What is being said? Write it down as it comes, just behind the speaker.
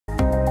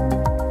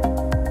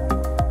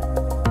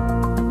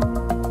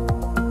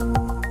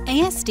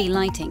ASD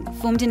Lighting,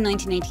 formed in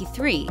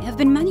 1983, have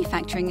been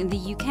manufacturing in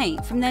the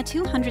UK from their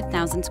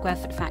 200,000 square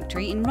foot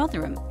factory in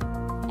Rotherham.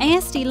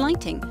 ASD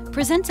Lighting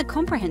presents a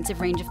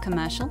comprehensive range of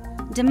commercial,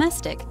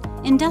 domestic,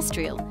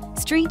 industrial,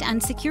 street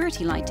and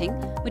security lighting,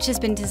 which has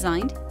been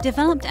designed,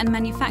 developed and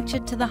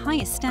manufactured to the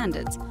highest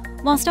standards,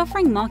 whilst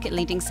offering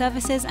market-leading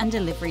services and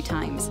delivery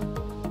times.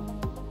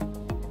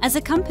 As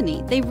a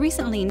company, they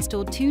recently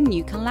installed 2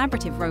 new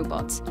collaborative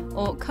robots,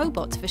 or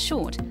cobots for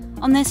short,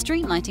 on their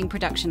street lighting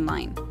production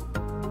line.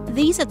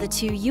 These are the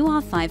 2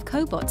 UR5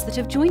 cobots that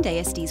have joined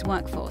ASD's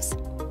workforce.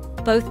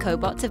 Both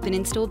cobots have been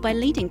installed by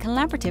leading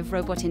collaborative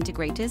robot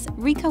integrators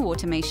Reeco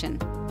Automation.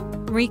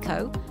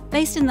 Reeco,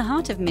 based in the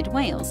heart of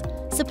mid-Wales,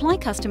 supply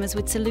customers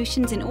with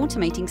solutions in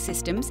automating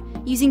systems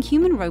using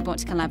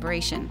human-robot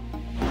collaboration.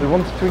 We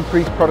wanted to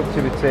increase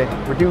productivity,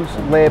 reduce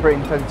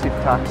labour-intensive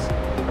tasks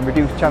and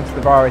reduce chances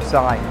of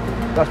RSI.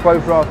 That's why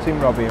we brought in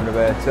Robbie and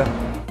Roberta.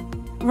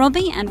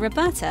 Robbie and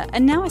Roberta are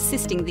now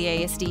assisting the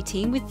ASD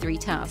team with 3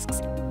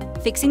 tasks: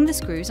 fixing the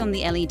screws on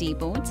the LED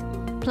boards,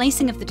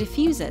 placing of the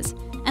diffusers,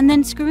 and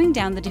then screwing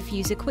down the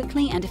diffuser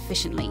quickly and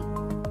efficiently.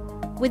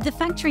 With the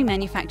factory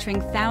manufacturing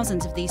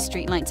thousands of these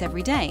streetlights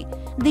every day,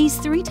 these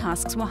 3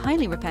 tasks were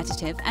highly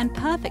repetitive and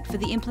perfect for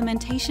the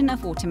implementation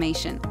of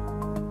automation.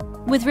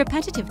 With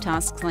repetitive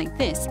tasks like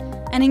this,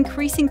 an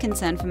increasing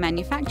concern for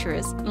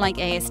manufacturers, like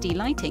ASD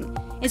Lighting,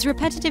 is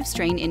repetitive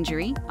strain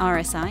injury,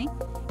 RSI.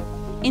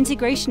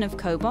 Integration of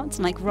cobots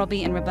like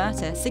Robbie and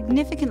Roberta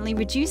significantly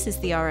reduces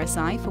the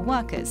RSI for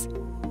workers.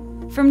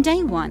 From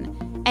day one,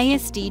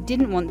 ASD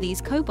didn't want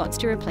these cobots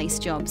to replace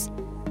jobs.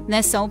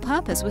 Their sole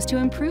purpose was to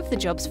improve the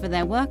jobs for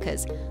their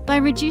workers by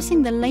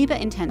reducing the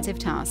labour-intensive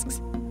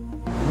tasks.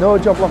 No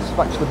job loss have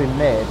actually been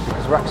made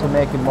because we're actually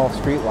making more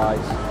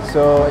streetlights,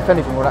 so if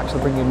anything we're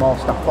actually bringing more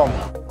staff on.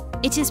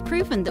 It is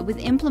proven that with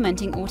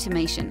implementing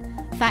automation,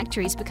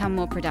 factories become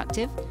more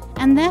productive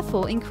and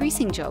therefore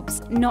increasing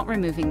jobs, not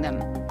removing them.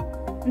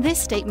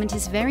 This statement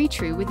is very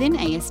true within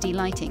ASD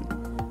Lighting.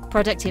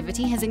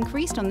 Productivity has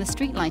increased on the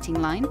street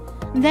lighting line,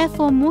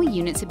 therefore more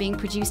units are being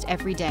produced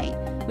every day,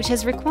 which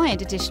has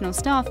required additional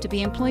staff to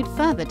be employed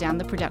further down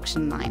the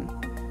production line.